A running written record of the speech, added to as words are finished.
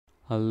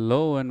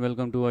Hello and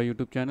welcome to our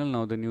YouTube channel.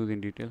 Now the news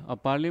in detail. A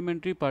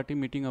parliamentary party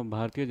meeting of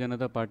Bharatiya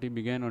Janata Party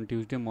began on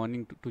Tuesday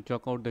morning to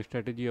chalk out the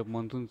strategy of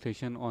monsoon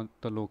session on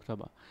the Lok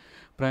Sabha.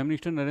 Prime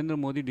Minister Narendra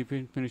Modi,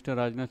 Defence Minister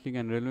Rajnath Singh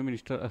and Railway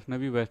Minister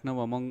Asnavi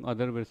Vaishnav among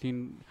others were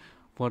seen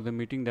for the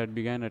meeting that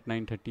began at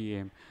 9:30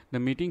 am. The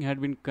meeting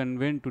had been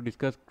convened to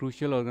discuss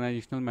crucial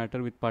organizational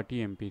matter with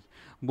party MPs.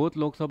 Both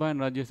Lok Sabha and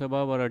Rajya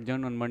Sabha were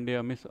adjourned on Monday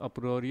amidst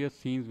uproarious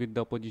scenes with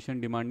the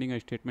opposition demanding a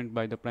statement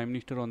by the Prime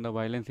Minister on the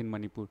violence in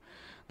Manipur.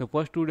 The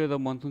first 2 days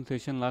of monsoon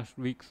session last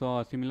week saw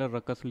a similar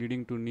ruckus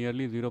leading to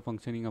nearly zero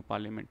functioning of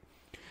parliament.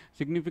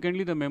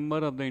 Significantly, the member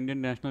of the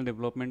Indian National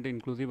Development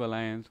Inclusive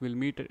Alliance will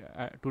meet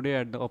today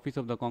at the office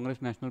of the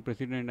Congress National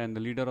President and the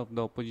leader of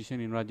the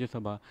opposition in Rajya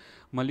Sabha,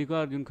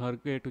 Mallikarjun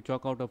Kharge, to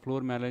chalk out a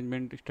floor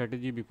management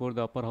strategy before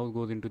the upper house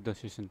goes into the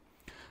session.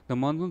 The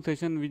monsoon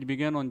session, which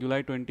began on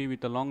July 20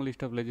 with a long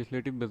list of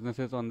legislative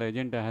businesses on the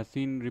agenda, has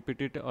seen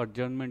repeated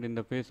adjournment in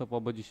the face of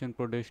opposition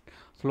protest,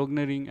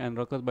 sloganeering, and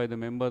ruckus by the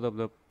members of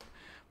the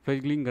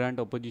fledgling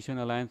Grand Opposition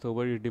Alliance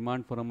over its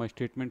demand for a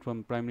statement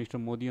from Prime Minister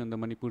Modi on the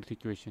Manipur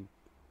situation.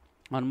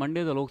 On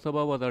Monday, the Lok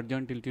Sabha was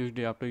adjourned till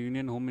Tuesday after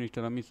Union Home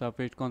Minister Amit Shah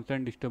faced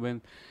constant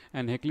disturbance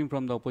and heckling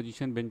from the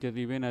opposition benches,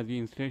 even as he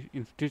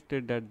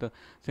insisted that the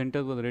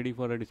centre was ready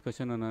for a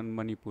discussion on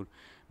Manipur.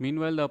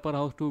 Meanwhile, the upper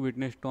house too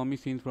witnessed stormy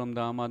scenes from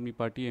the Aam Aadmi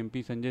Party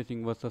MP Sanjay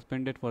Singh was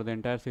suspended for the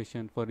entire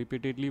session for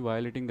repeatedly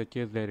violating the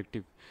chair's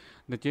directive.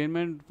 The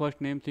chairman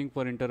first named Singh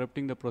for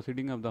interrupting the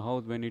proceeding of the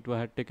House when it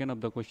had taken up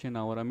the question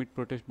hour amid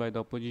protest by the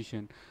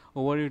opposition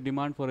over its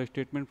demand for a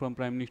statement from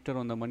Prime Minister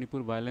on the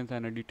Manipur violence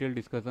and a detailed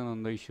discussion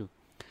on the issue.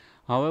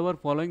 However,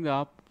 following the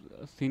AAP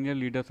senior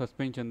leader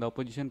suspension, the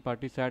opposition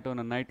party sat on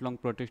a night-long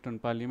protest on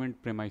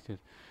parliament premises.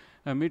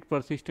 Amid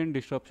persistent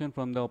disruption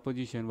from the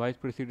opposition, Vice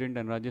President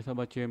and Rajya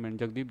Sabha Chairman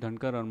Jagdeep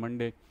Dhankar on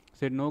Monday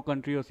said no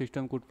country or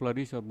system could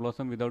flourish or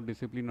blossom without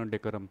discipline or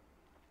decorum,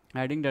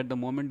 adding that the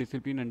moment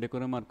discipline and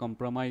decorum are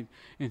compromised,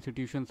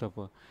 institutions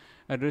suffer.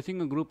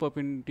 Addressing a group of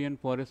Indian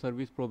Forest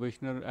Service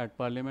probationers at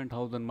Parliament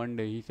House on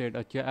Monday, he said,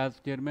 as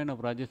chairman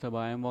of Rajya Sabha,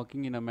 I am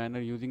working in a manner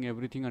using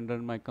everything under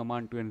my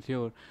command to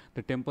ensure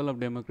the temple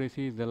of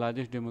democracy is the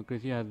largest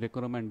democracy, has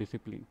decorum and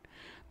discipline.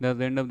 That's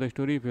the end of the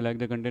story. If you like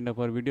the content of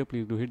our video,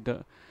 please do hit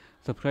the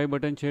subscribe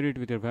button, share it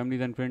with your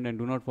families and friends, and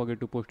do not forget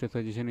to post a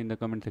suggestion in the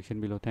comment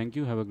section below. Thank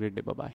you. Have a great day. Bye-bye.